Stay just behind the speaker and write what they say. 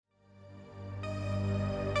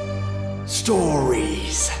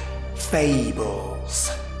Stories,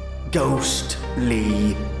 fables,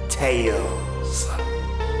 ghostly tales.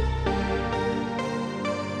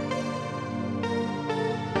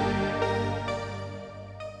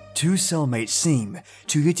 Two cellmates seem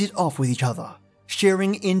to hit it off with each other,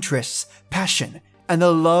 sharing interests, passion, and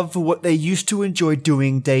a love for what they used to enjoy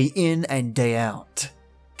doing day in and day out.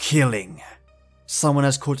 Killing. Someone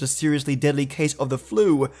has caught a seriously deadly case of the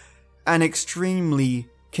flu, an extremely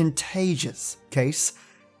contagious case,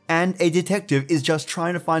 and a detective is just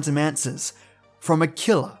trying to find some answers from a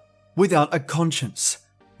killer without a conscience.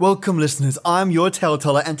 Welcome listeners, I'm your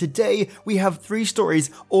tale-teller, and today we have 3 stories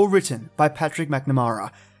all written by Patrick McNamara,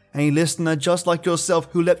 a listener just like yourself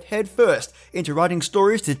who leapt headfirst into writing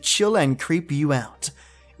stories to chill and creep you out.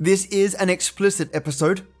 This is an explicit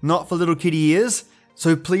episode, not for little kitty ears,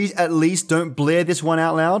 so please at least don't blare this one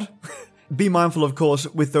out loud. Be mindful, of course,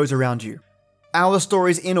 with those around you. Our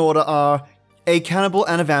stories in order are A Cannibal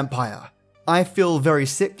and a Vampire, I Feel Very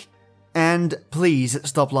Sick, and Please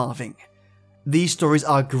Stop Laughing. These stories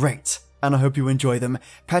are great, and I hope you enjoy them.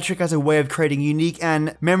 Patrick has a way of creating unique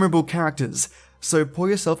and memorable characters, so pour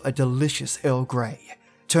yourself a delicious Earl Grey,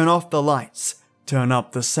 turn off the lights, turn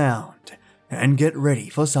up the sound, and get ready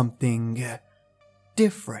for something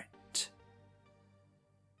different.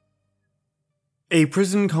 A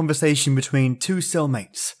prison conversation between 2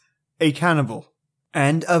 cellmates, a cannibal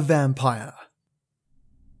and a vampire.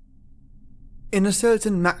 In a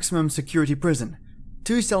certain maximum security prison,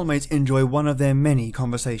 2 cellmates enjoy one of their many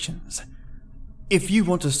conversations. If you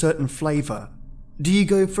want a certain flavor, do you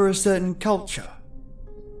go for a certain culture?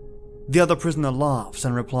 The other prisoner laughs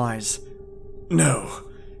and replies, "No,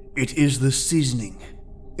 it is the seasoning.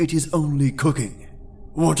 It is only cooking.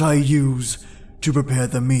 What I use to prepare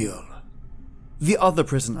the meal." The other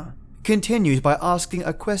prisoner continues by asking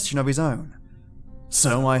a question of his own.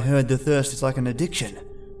 "So I heard the thirst is like an addiction.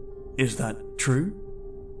 Is that true?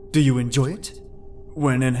 Do you enjoy it?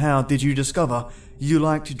 When and how did you discover you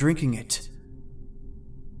liked drinking it?"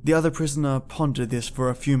 The other prisoner pondered this for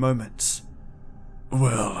a few moments.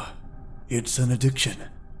 "Well, it's an addiction.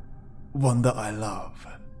 One that I love.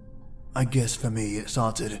 I guess for me it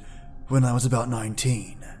started when I was about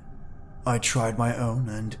 19. I tried my own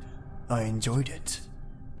and I enjoyed it.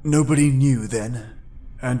 Nobody knew then,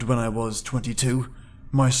 and when I was 22,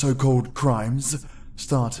 my so-called crimes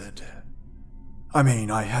started. I mean,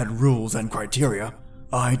 I had rules and criteria.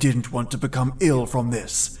 I didn't want to become ill from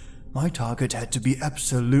this. My target had to be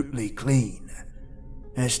absolutely clean.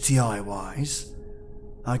 STI-wise,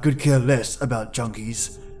 I could care less about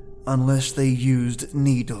junkies, unless they used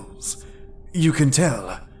needles. You can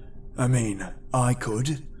tell. I mean, I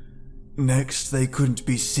could. Next, they couldn't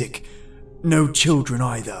be sick. No children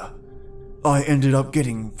either. I ended up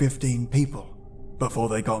getting 15 people before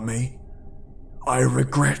they got me. I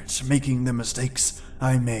regret making the mistakes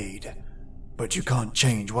I made, but you can't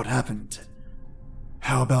change what happened.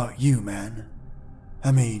 How about you, man?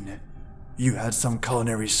 I mean, you had some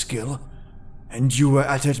culinary skill, and you were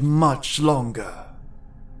at it much longer."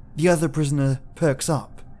 The other prisoner perks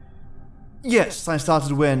up. "Yes, I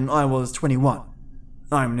started when I was 21.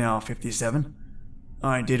 I'm now 57.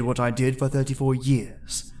 I did what I did for 34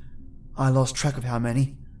 years. I lost track of how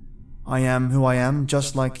many. I am who I am,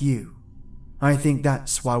 just like you. I think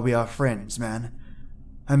that's why we are friends, man.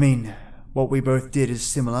 I mean, what we both did is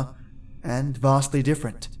similar, and vastly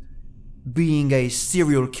different. Being a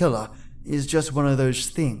serial killer is just one of those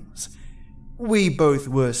things. We both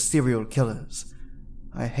were serial killers.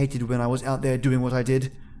 I hated when I was out there doing what I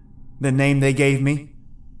did. The name they gave me?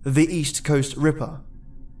 The East Coast Ripper.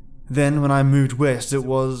 Then when I moved west, it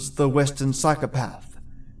was the Western Psychopath.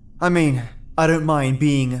 I mean, I don't mind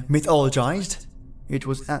being mythologized. It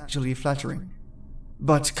was actually flattering.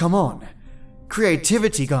 But come on.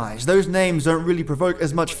 Creativity, guys. Those names don't really provoke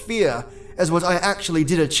as much fear as what I actually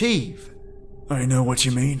did achieve." "I know what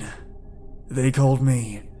you mean. They called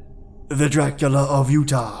me the Dracula of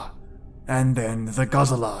Utah, and then the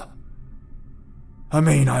Guzzler. I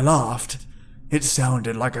mean, I laughed. It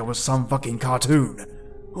sounded like I was some fucking cartoon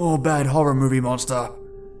or bad horror movie monster.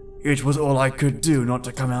 It was all I could do not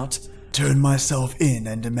to come out, turn myself in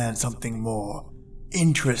and demand something more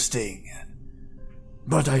interesting.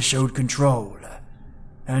 But I showed control,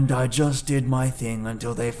 and I just did my thing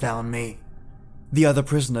until they found me." The other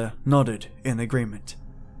prisoner nodded in agreement.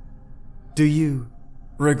 "Do you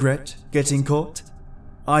regret getting caught?"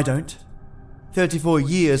 "I don't. 34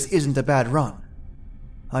 years isn't a bad run.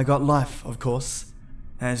 I got life, of course,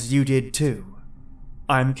 as you did too.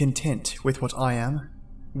 I'm content with what I am,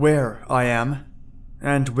 where I am,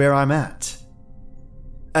 and where I'm at."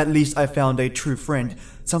 At least I found a true friend,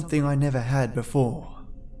 something I never had before.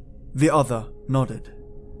 The other nodded.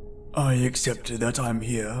 I accepted that I'm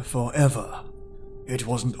here forever. It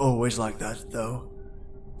wasn't always like that, though.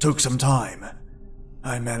 Took some time.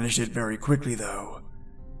 I managed it very quickly, though.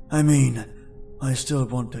 I mean, I still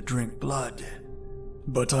want to drink blood.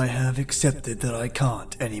 But I have accepted that I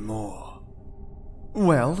can't anymore.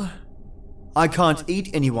 Well, I can't eat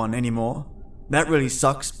anyone anymore. That really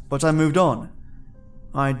sucks, but I moved on.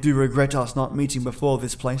 I do regret us not meeting before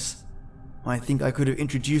this place. I think I could have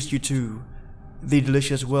introduced you to the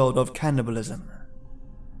delicious world of cannibalism.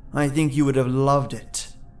 I think you would have loved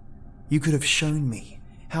it. You could have shown me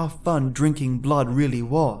how fun drinking blood really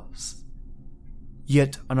was.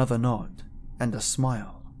 Yet another nod and a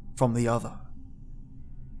smile from the other.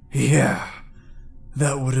 Yeah,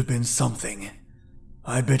 that would have been something.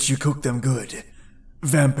 I bet you cooked them good.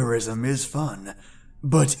 Vampirism is fun,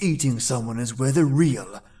 but eating someone is where the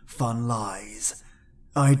real fun lies.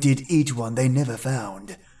 I did eat one they never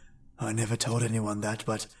found. I never told anyone that,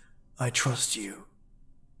 but I trust you.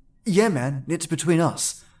 Yeah, man, it's between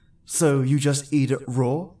us. So you just eat it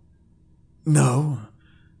raw? No,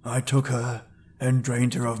 I took her and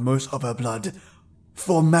drained her of most of her blood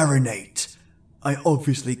for marinade. I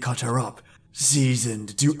obviously cut her up,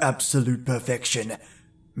 seasoned to absolute perfection,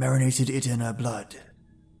 marinated it in her blood,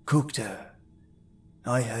 cooked her.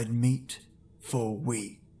 I had meat for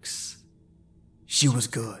weeks. She was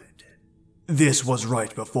good. This was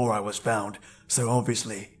right before I was found, so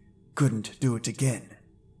obviously couldn't do it again.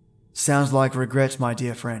 Sounds like regret, my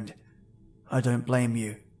dear friend. I don't blame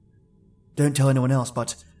you. Don't tell anyone else,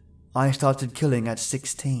 but I started killing at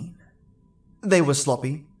 16. They were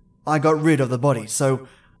sloppy. I got rid of the body, so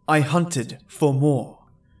I hunted for more.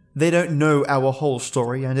 They don't know our whole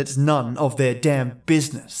story, and it's none of their damn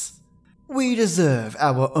business. We deserve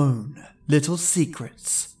our own little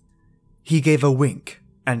secrets. He gave a wink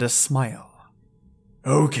and a smile.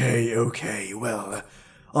 Okay, well,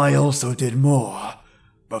 I also did more.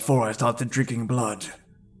 Before I started drinking blood,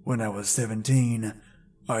 when I was 17,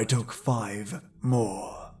 I took 5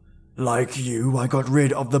 more. Like you, I got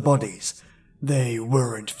rid of the bodies. They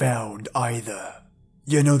weren't found either.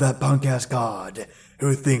 You know that punk-ass guard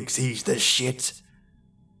who thinks he's the shit?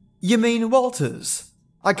 You mean Walters?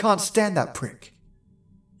 I can't stand that prick.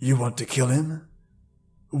 You want to kill him?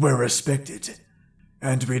 We're respected.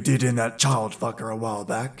 And we did in that child fucker a while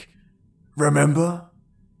back. Remember?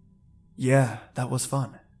 Yeah, that was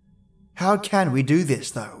fun. How can we do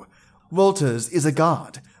this, though? Walters is a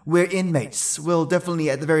guard. We're inmates. We'll definitely,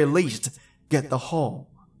 at the very least, get the haul.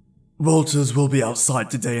 Walters will be outside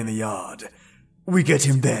today in the yard. We get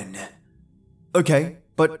him then. Okay,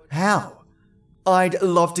 but how? I'd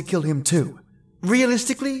love to kill him too.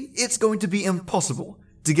 Realistically, it's going to be impossible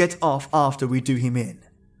to get off after we do him in.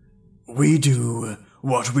 We do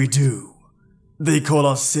what we do. They call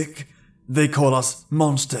us sick. They call us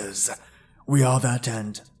monsters. We are that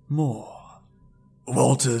and more.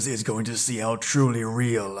 Walters is going to see how truly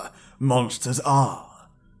real monsters are.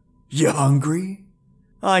 You hungry?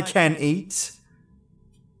 I can eat.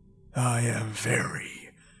 I am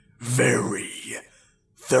very, very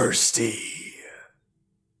thirsty.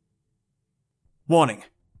 Warning.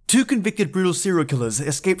 2 convicted brutal serial killers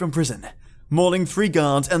escaped from prison, mauling 3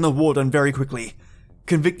 guards and the warden very quickly.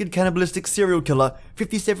 Convicted cannibalistic serial killer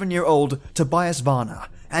 57-year-old Tobias Varner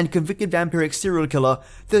and convicted vampiric serial killer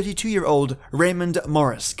 32-year-old Raymond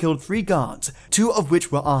Morris killed 3 guards, 2 of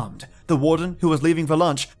which were armed. The warden, who was leaving for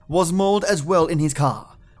lunch, was mauled as well in his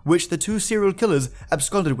car, which the 2 serial killers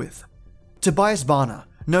absconded with. Tobias Varner,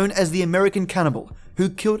 known as the American Cannibal, who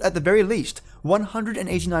killed at the very least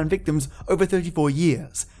 189 victims over 34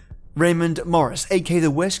 years. Raymond Morris, aka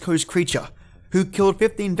the West Coast Creature, who killed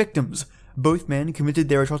 15 victims. Both men committed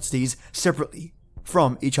their atrocities separately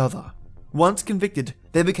from each other. Once convicted,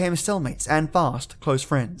 they became cellmates and fast close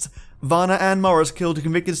friends. Varner and Morris killed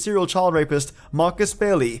convicted serial child rapist Marcus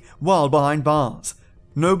Bailey while behind bars.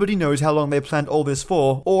 Nobody knows how long they planned all this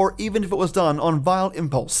for, or even if it was done on vile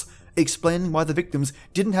impulse, explaining why the victims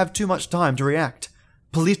didn't have too much time to react.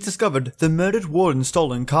 Police discovered the murdered warden's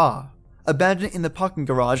stolen car, abandoned in the parking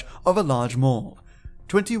garage of a large mall.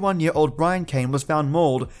 21-year-old Brian Kane was found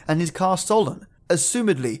mauled and his car stolen,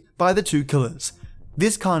 assumedly by the 2 killers.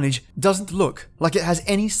 This carnage doesn't look like it has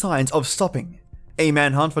any signs of stopping. A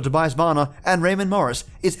manhunt for Tobias Varner and Raymond Morris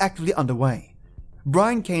is actively underway.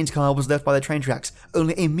 Brian Kane's car was left by the train tracks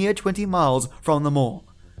only a mere 20 miles from the mall.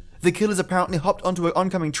 The killers apparently hopped onto an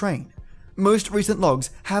oncoming train. Most recent logs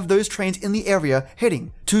have those trains in the area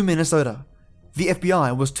heading to Minnesota. The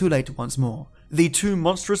FBI was too late once more. The 2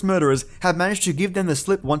 monstrous murderers have managed to give them the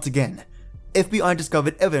slip once again. FBI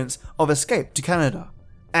discovered evidence of escape to Canada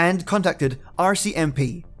and contacted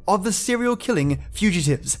RCMP of the serial killing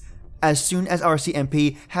fugitives. As soon as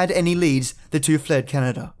RCMP had any leads, the two fled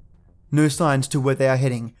Canada. No signs to where they are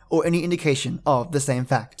heading or any indication of the same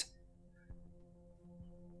fact.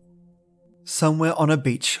 Somewhere on a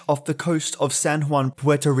beach off the coast of San Juan,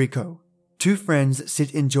 Puerto Rico, two friends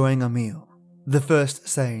sit enjoying a meal. The first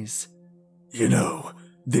says, "You know,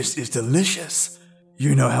 this is delicious.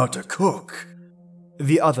 You know how to cook."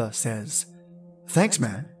 The other says, "Thanks,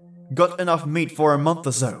 man. Got enough meat for a month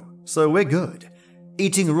or so we're good.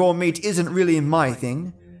 Eating raw meat isn't really my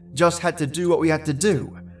thing. Just had to do what we had to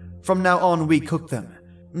do. From now on, we cook them.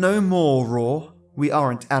 No more raw. We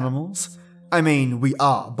aren't animals. I mean, we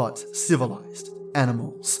are, but civilized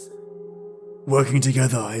animals." "Working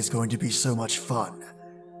together is going to be so much fun.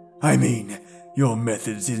 I mean, your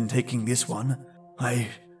methods in taking this one, I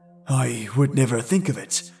would never think of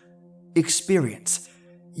it." Experience.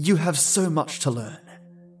 You have so much to learn.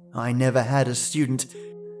 I never had a student.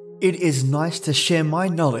 It is nice to share my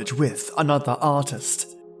knowledge with another artist.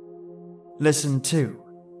 Lesson 2.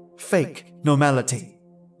 Fake normality.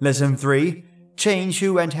 Lesson 3. Change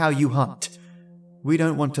who and how you hunt. We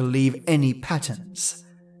don't want to leave any patterns.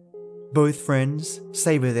 Both friends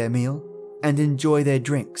savor their meal and enjoy their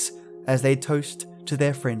drinks as they toast to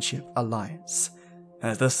their friendship alliance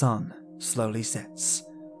as the sun slowly sets.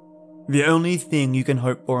 The only thing you can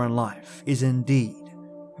hope for in life is indeed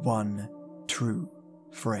one true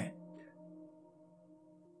friend.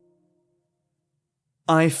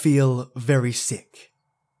 I feel very sick.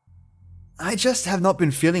 I just have not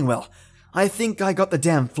been feeling well. I think I got the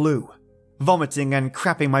damn flu. Vomiting and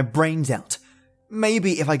crapping my brains out.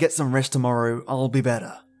 Maybe if I get some rest tomorrow, I'll be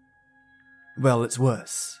better. Well, it's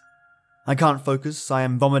worse. I can't focus, I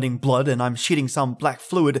am vomiting blood, and I'm shitting some black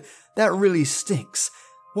fluid that really stinks.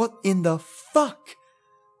 What in the fuck?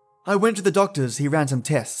 I went to the doctor's, he ran some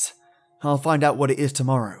tests. I'll find out what it is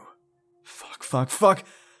tomorrow. Fuck.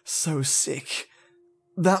 So sick.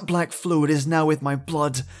 That black fluid is now with my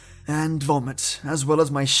blood and vomit, as well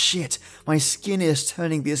as my shit. My skin is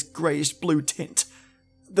turning this greyish-blue tint.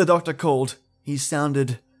 The doctor called. He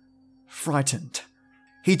sounded frightened.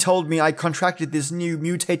 He told me I contracted this new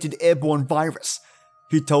mutated airborne virus.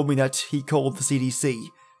 He told me that he called the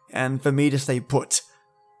CDC, and for me to stay put.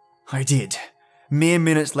 I did. Mere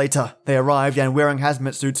minutes later, they arrived and wearing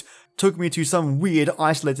hazmat suits took me to some weird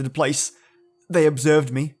isolated place. They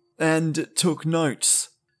observed me and took notes.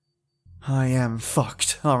 I am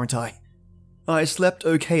fucked, aren't I? I slept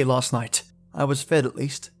okay last night. I was fed at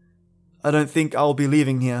least. I don't think I'll be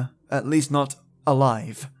leaving here, at least not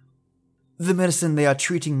alive. The medicine they are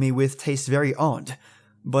treating me with tastes very odd,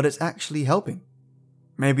 but it's actually helping.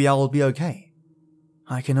 Maybe I'll be okay.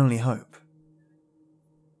 I can only hope.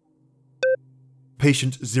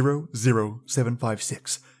 Patient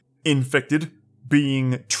 00756. Infected,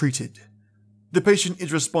 being treated. The patient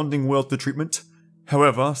is responding well to treatment.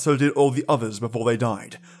 However, so did all the others before they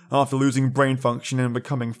died, after losing brain function and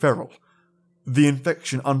becoming feral. The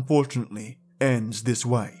infection, unfortunately, ends this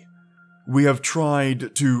way. We have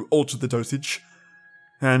tried to alter the dosage,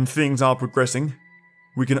 and things are progressing.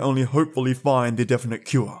 We can only hopefully find the definite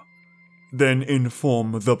cure. Then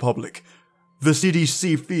inform the public. The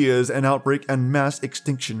CDC fears an outbreak and mass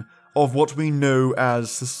extinction of what we know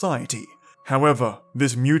as society. However,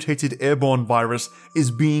 this mutated airborne virus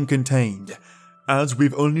is being contained, as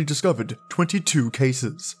we've only discovered 22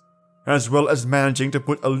 cases, as well as managing to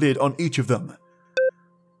put a lid on each of them.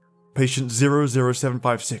 Patient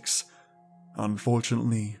 00756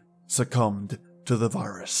 unfortunately succumbed to the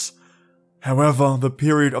virus. However, the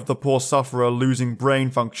period of the poor sufferer losing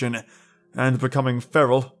brain function and becoming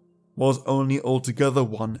feral was only altogether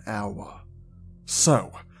 1 hour.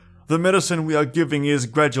 So, the medicine we are giving is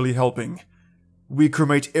gradually helping. We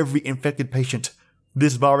cremate every infected patient.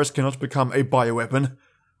 This virus cannot become a bioweapon.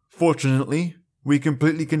 Fortunately, we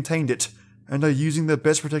completely contained it and are using the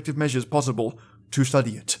best protective measures possible to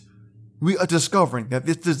study it. We are discovering that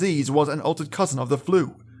this disease was an altered cousin of the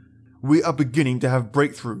flu. We are beginning to have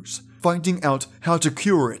breakthroughs, finding out how to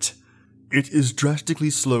cure it. It is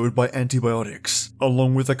drastically slowed by antibiotics,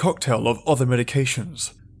 along with a cocktail of other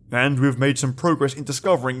medications, and we've made some progress in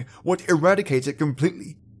discovering what eradicates it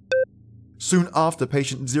completely. Soon after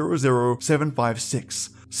patient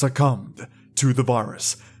 00756 succumbed to the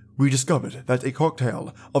virus, we discovered that a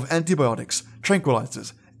cocktail of antibiotics,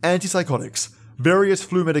 tranquilizers, antipsychotics, various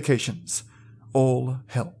flu medications, all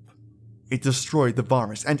help. It destroyed the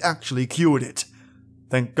virus and actually cured it.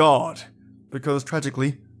 Thank God, because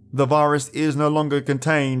tragically, the virus is no longer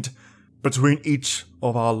contained between each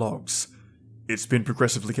of our logs. It's been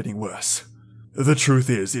progressively getting worse. The truth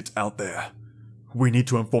is, it's out there. We need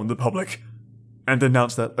to inform the public and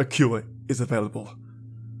announce that a cure is available.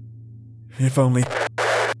 If only...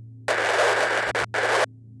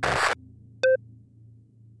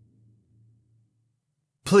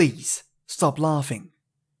 Please, stop laughing.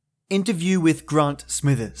 Interview with Grant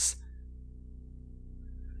Smithers.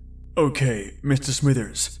 Okay, Mr.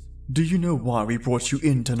 Smithers, do you know why we brought you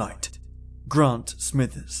in tonight? Grant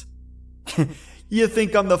Smithers. You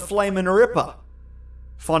think I'm the Flamin' Ripper?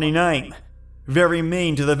 Funny name. Very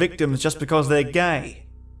mean to the victims just because they're gay.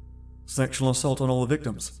 Sexual assault on all the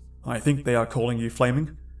victims. I think they are calling you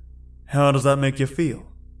flaming. How does that make you feel?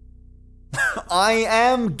 I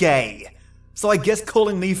am gay, so I guess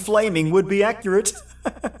calling me flaming would be accurate.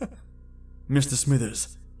 Mr.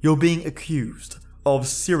 Smithers, you're being accused of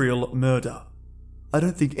serial murder. I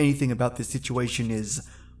don't think anything about this situation is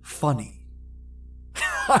funny.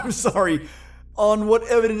 I'm sorry. On what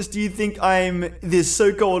evidence do you think I'm this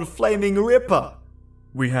so-called Flaming Ripper?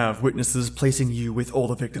 We have witnesses placing you with all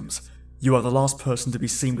the victims. You are the last person to be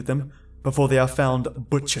seen with them before they are found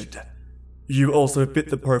butchered. You also fit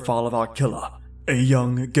the profile of our killer, a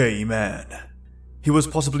young gay man. He was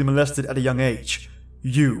possibly molested at a young age.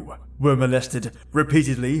 You were molested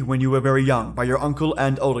repeatedly when you were very young by your uncle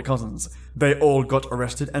and older cousins. They all got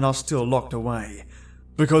arrested and are still locked away.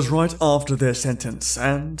 Because right after their sentence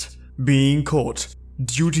and being caught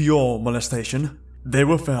due to your molestation, they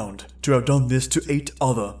were found to have done this to 8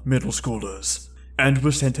 other middle schoolers and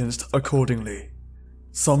were sentenced accordingly.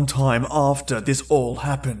 Sometime after this all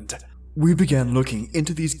happened, we began looking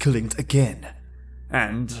into these killings again,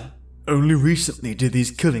 and only recently did these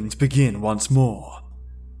killings begin once more.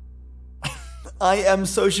 I am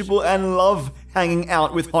sociable and love hanging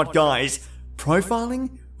out with hot guys.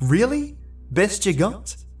 Profiling? Really? Best you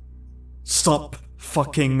got? Stop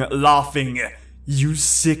fucking laughing, you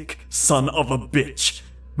sick son of a bitch.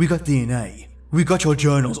 We got DNA. We got your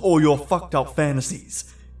journals, all your fucked up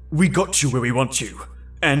fantasies. We got you where we want you.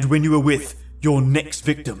 And when you were with your next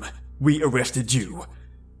victim, we arrested you.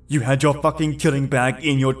 You had your fucking killing bag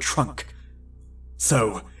in your trunk.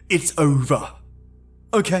 So, it's over.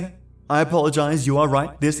 Okay, I apologize, you are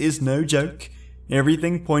right, this is no joke.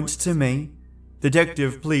 Everything points to me.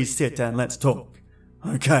 Detective, please sit and let's talk.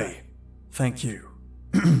 Okay, thank you.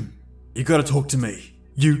 You gotta talk to me.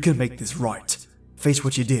 You can make this right. Face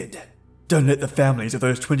what you did. Don't let the families of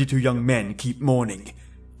those 22 young men keep mourning.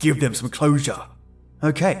 Give them some closure.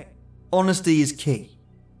 Okay, honesty is key.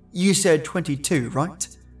 You said 22, right?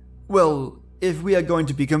 Well, if we are going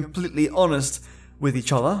to be completely honest with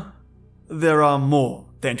each other, there are more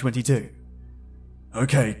than 22.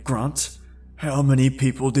 Okay, Grant, how many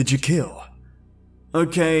people did you kill?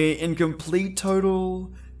 Okay, in complete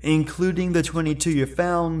total, including the 22 you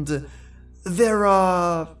found, there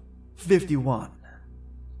are 51.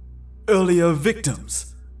 Earlier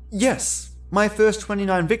victims? Yes, my first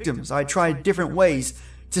 29 victims. I tried different ways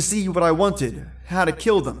to see what I wanted, how to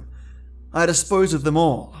kill them. I disposed of them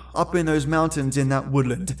all, up in those mountains in that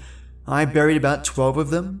woodland. I buried about 12 of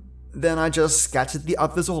them, then I just scattered the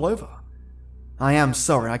others all over. I am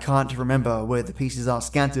sorry I can't remember where the pieces are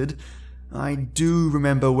scattered. I do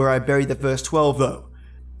remember where I buried the first 12 though.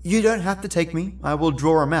 You don't have to take me, I will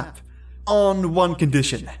draw a map. On one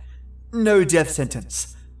condition. No death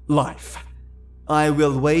sentence. Life. I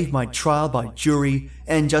will waive my trial by jury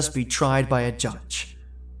and just be tried by a judge.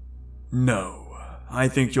 No, I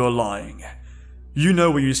think you're lying. You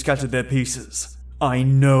know where you scattered their pieces. I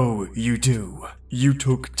know you do. You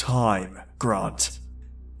took time, Grant.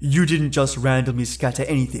 You didn't just randomly scatter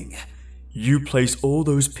anything. You placed all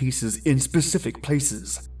those pieces in specific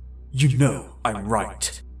places. You know I'm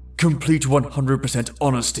right. Complete 100%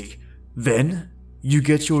 honesty. Then, you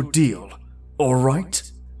get your deal.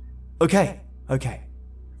 Alright? Okay.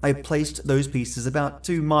 I placed those pieces about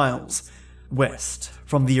 2 miles west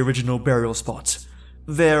from the original burial spot.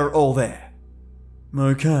 They're all there.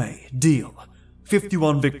 Okay, deal.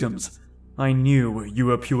 51 victims. I knew you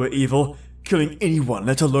were pure evil. Killing anyone,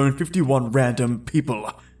 let alone 51 random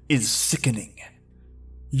people, is sickening.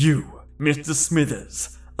 You, Mr.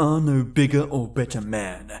 Smithers, are no bigger or better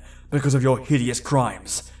man because of your hideous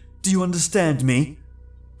crimes. Do you understand me?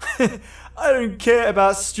 I don't care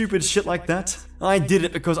about stupid shit like that. I did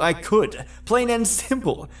it because I could. Plain and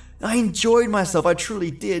simple. I enjoyed myself, I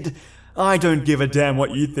truly did. I don't give a damn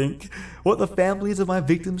what you think, what the families of my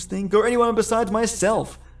victims think, or anyone besides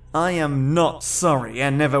myself. I am not sorry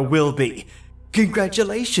and never will be.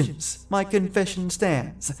 Congratulations, my confession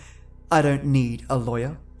stands. I don't need a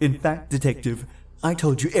lawyer. In fact, detective, I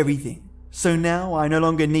told you everything. So now I no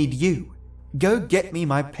longer need you. Go get me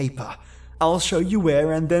my paper. I'll show you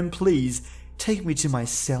where and then please take me to my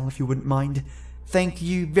cell if you wouldn't mind. Thank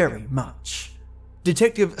you very much."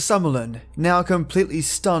 Detective Summerlin, now completely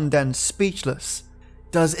stunned and speechless,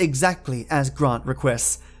 does exactly as Grant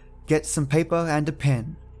requests, gets some paper and a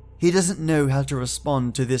pen. He doesn't know how to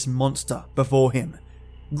respond to this monster before him.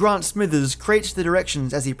 Grant Smithers creates the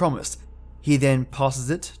directions as he promised. He then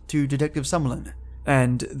passes it to Detective Summerlin,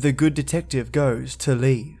 and the good detective goes to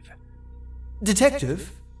leave.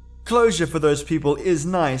 Detective? Closure for those people is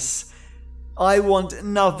nice. I want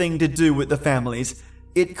nothing to do with the families.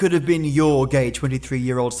 It could have been your gay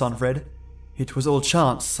 23-year-old son, Fred. It was all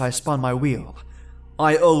chance I spun my wheel.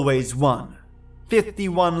 I always won.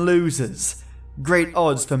 51 losers. Great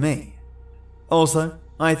odds for me. Also,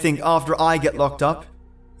 I think after I get locked up,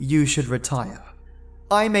 you should retire.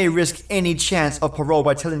 I may risk any chance of parole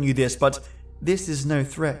by telling you this, but this is no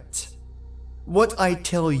threat. What I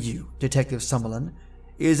tell you, Detective Summerlin,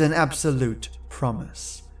 is an absolute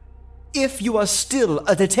promise. If you are still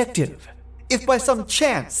a detective, if by some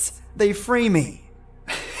chance they free me,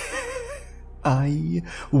 I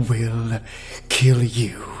will kill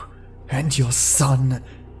you and your son,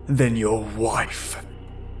 then your wife.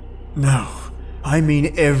 No, I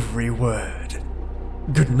mean every word.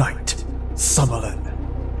 Good night, Summerlin.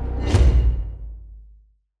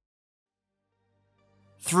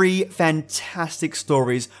 3 fantastic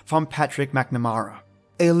stories from Patrick McNamara,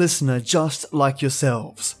 a listener just like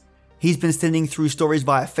yourselves. He's been sending through stories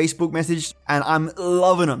via Facebook message, and I'm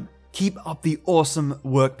loving them. Keep up the awesome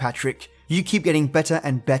work, Patrick. You keep getting better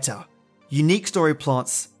and better. Unique story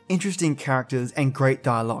plots, interesting characters, and great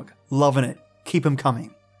dialogue. Loving it. Keep them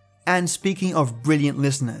coming. And speaking of brilliant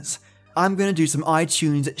listeners, I'm going to do some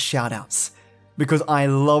iTunes shoutouts, because I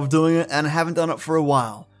love doing it and I haven't done it for a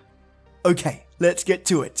while. Okay, let's get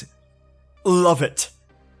to it. Love It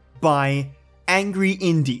by Angry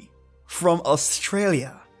Indie from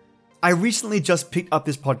Australia. I recently just picked up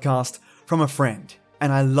this podcast from a friend,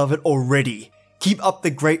 and I love it already. Keep up the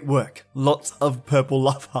great work. Lots of purple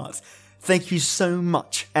love hearts. Thank you so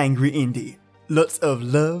much, Angry Indie. Lots of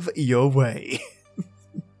love your way.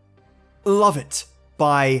 Love It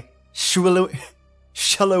by Shalloween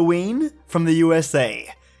from the USA.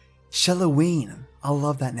 Shalloween. I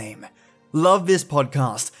love that name. Love this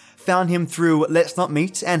podcast. Found him through Let's Not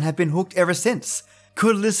Meet and have been hooked ever since.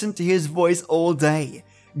 Could listen to his voice all day.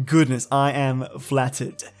 Goodness, I am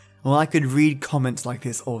flattered. Well, I could read comments like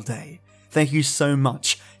this all day. Thank you so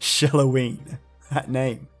much, Shalloween. That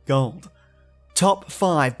name, gold. Top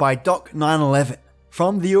 5 by Doc911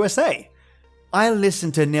 from the USA. I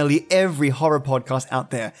listen to nearly every horror podcast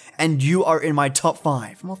out there, and you are in my top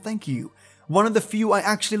 5. Well, thank you. One of the few I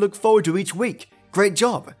actually look forward to each week. Great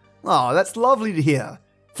job. Oh, that's lovely to hear.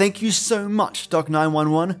 Thank you so much,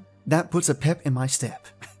 Doc911. That puts a pep in my step.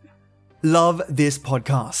 Love This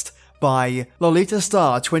Podcast by Lolita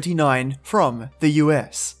Star 29 from the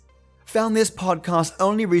US. Found this podcast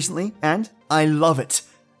only recently, and I love it.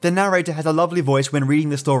 The narrator has a lovely voice when reading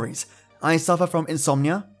the stories. I suffer from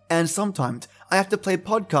insomnia, and sometimes I have to play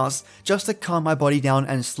podcasts just to calm my body down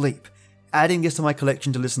and sleep. Adding this to my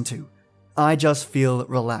collection to listen to. I just feel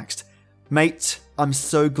relaxed. Mate, I'm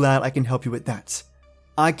so glad I can help you with that.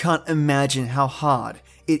 I can't imagine how hard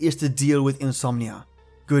it is to deal with insomnia.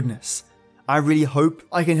 Goodness. I really hope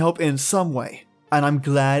I can help in some way, and I'm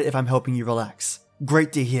glad if I'm helping you relax.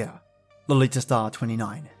 Great to hear. Lolita Star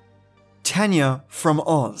 29. Tanya from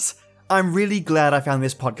Oz. I'm really glad I found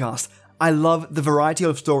this podcast. I love the variety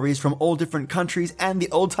of stories from all different countries and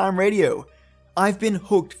the old-time radio. I've been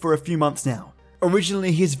hooked for a few months now.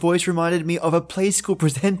 Originally, his voice reminded me of a play school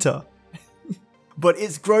presenter. But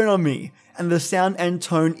it's grown on me, and the sound and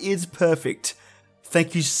tone is perfect.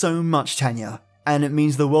 Thank you so much, Tanya. And it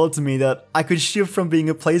means the world to me that I could shift from being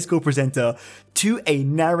a play school presenter to a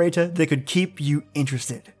narrator that could keep you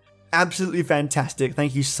interested. Absolutely fantastic.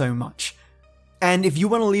 Thank you so much. And if you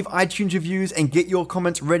want to leave iTunes reviews and get your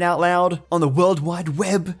comments read out loud on the World Wide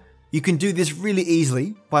Web, you can do this really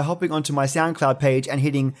easily by hopping onto my SoundCloud page and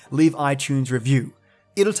hitting Leave iTunes Review.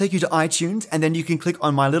 It'll take you to iTunes, and then you can click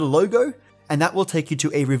on my little logo, and that will take you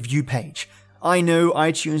to a review page. I know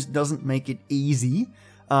iTunes doesn't make it easy.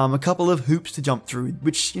 A couple of hoops to jump through,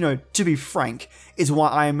 which, to be frank, is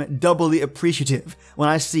why I'm doubly appreciative when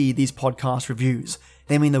I see these podcast reviews.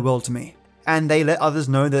 They mean the world to me, and they let others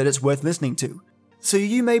know that it's worth listening to. So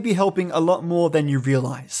you may be helping a lot more than you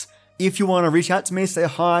realize. If you want to reach out to me, say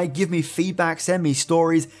hi, give me feedback, send me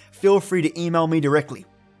stories, feel free to email me directly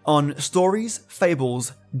on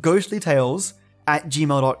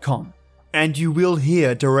storiesfablesghostlytales@gmail.com. And you will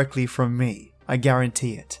hear directly from me, I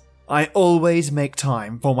guarantee it. I always make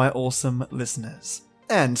time for my awesome listeners.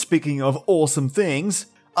 And speaking of awesome things,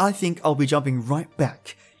 I think I'll be jumping right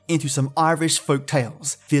back into some Irish folk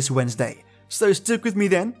tales this Wednesday. So stick with me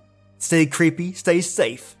then. Stay creepy, stay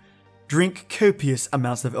safe, drink copious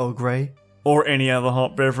amounts of Earl Grey, Or any other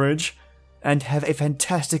hot beverage. and have a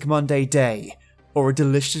fantastic Monday day, or a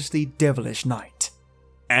deliciously devilish night.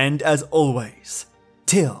 And as always,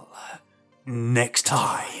 till next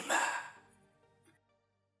time.